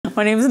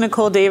My name is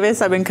Nicole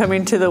Davis. I've been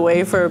coming to the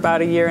Way for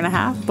about 1.5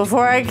 years.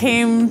 Before I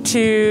came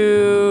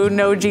to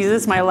know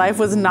Jesus, my life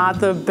was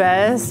not the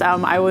best.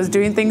 I was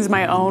doing things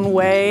my own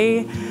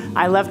way.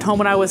 I left home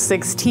when I was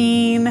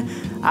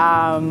 16.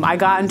 I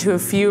got into a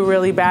few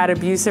really bad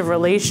abusive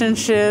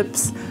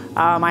relationships.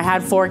 I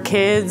had 4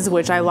 kids,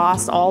 which I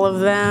lost all of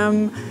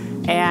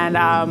them. And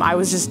I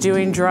was just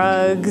doing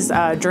drugs,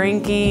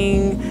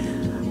 drinking,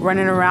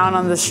 running around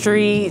on the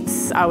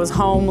streets. I was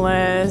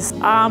homeless.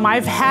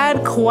 I've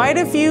had quite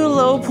a few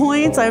low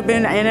points. I've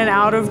been in and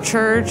out of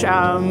church,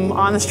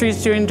 on the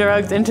streets doing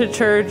drugs, into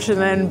church, and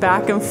then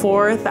back and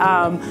forth.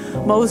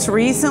 Most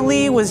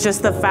recently was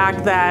just the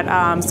fact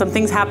that some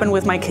things happened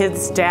with my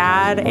kid's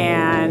dad,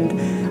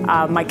 and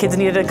my kids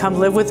needed to come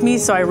live with me,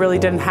 so I really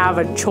didn't have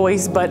a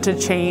choice but to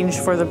change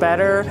for the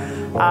better.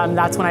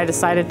 That's when I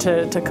decided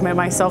to commit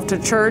myself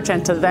to church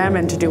and to them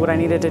and to do what I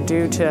needed to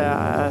do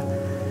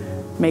to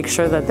make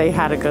sure that they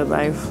had a good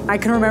life. I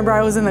can remember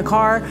I was in the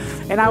car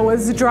and I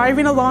was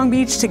driving to Long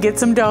Beach to get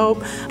some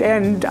dope,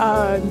 and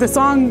the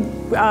song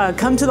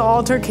Come to the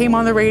Altar came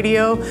on the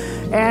radio,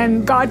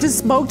 and God just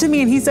spoke to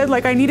me and he said,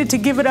 like, I needed to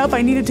give it up.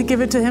 I needed to give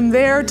it to him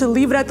there, to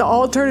leave it at the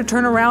altar, to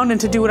turn around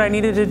and to do what I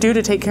needed to do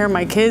to take care of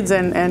my kids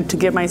and to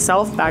get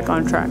myself back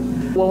on track.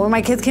 Well, when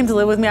my kids came to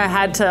live with me, I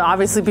had to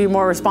obviously be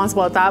more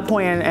responsible at that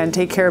point and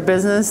take care of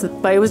business.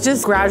 But it was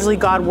just gradually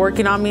God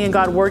working on me and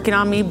God working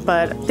on me.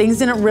 But things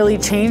didn't really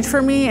change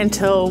for me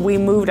until we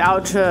moved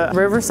out to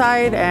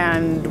Riverside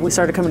and we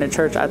started coming to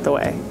church at the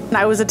Way.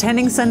 I was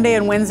attending Sunday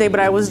and Wednesday,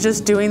 but I was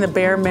just doing the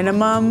bare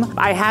minimum.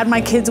 I had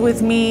my kids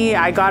with me.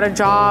 I got a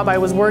job. I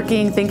was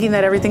working, thinking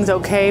that everything's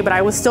okay, but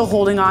I was still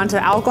holding on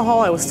to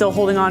alcohol. I was still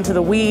holding on to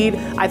the weed.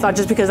 I thought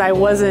just because I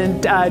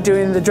wasn't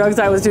doing the drugs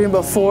I was doing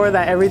before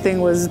that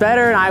everything was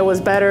better. And I was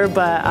better,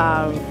 but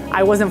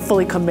I wasn't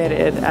fully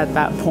committed at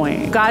that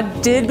point.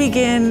 God did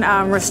begin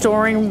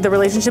restoring the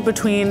relationship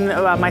between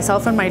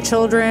myself and my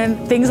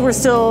children. Things were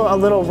still a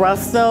little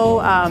rough though.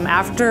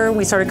 After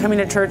we started coming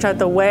to church at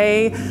the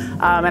Way,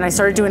 and I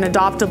started doing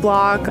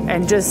Adopt-A-Block,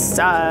 and just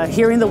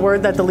hearing the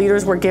word that the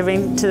leaders were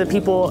giving to the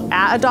people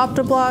at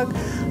Adopt-A-Block,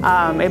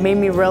 it made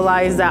me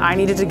realize that I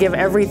needed to give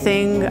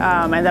everything,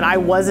 and that I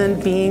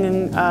wasn't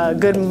being a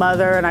good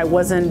mother and I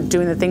wasn't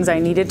doing the things I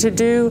needed to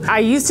do. I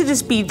used to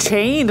just be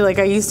chained. Like,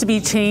 I used to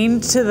be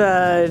chained to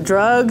the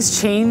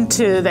drugs, chained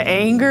to the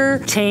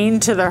anger,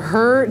 chained to the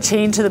hurt,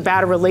 chained to the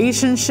bad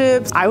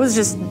relationships. I was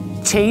just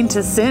chained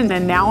to sin,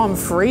 and now I'm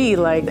free.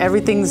 Like,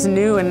 everything's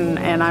new,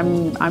 and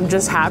I'm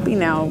just happy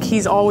now.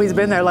 He's always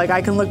been there. Like,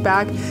 I can look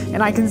back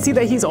and I can see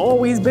that he's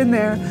always been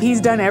there. He's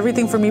done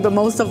everything for me, but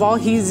most of all,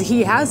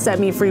 he has set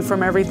me free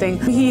from everything.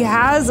 He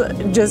has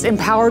just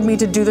empowered me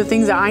to do the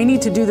things that I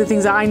need to do, the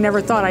things that I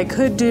never thought I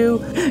could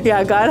do.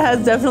 Yeah, God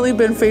has definitely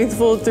been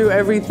faithful through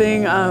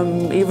everything.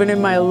 Even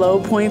in my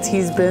low points,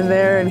 he's been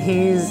there, and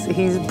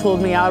he's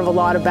pulled me out of a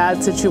lot of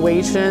bad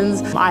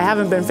situations. I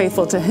haven't been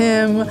faithful to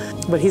him,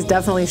 but he's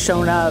definitely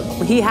shown up.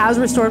 He has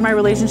restored my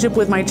relationship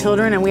with my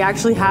children, and we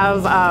actually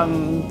have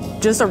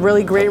just a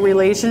really great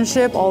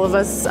relationship. All of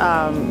us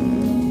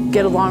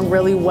get along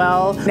really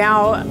well.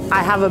 Now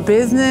I have a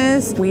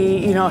business.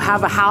 We,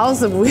 have a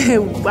house.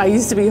 I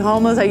used to be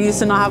homeless. I used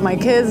to not have my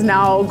kids.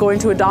 Now going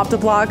to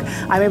Adopt-A-Block,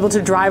 I'm able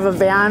to drive a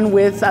van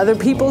with other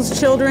people's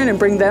children and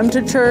bring them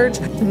to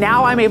church.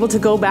 Now I'm able to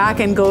go back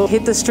and go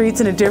hit the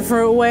streets in a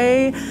different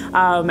way,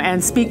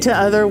 and speak to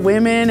other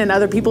women and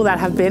other people that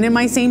have been in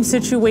my same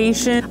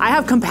situation. I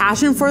have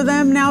compassion for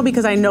them now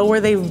because I know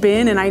where they've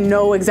been, and I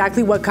know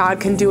exactly what God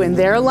can do in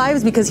their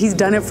lives because he's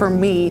done it for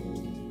me.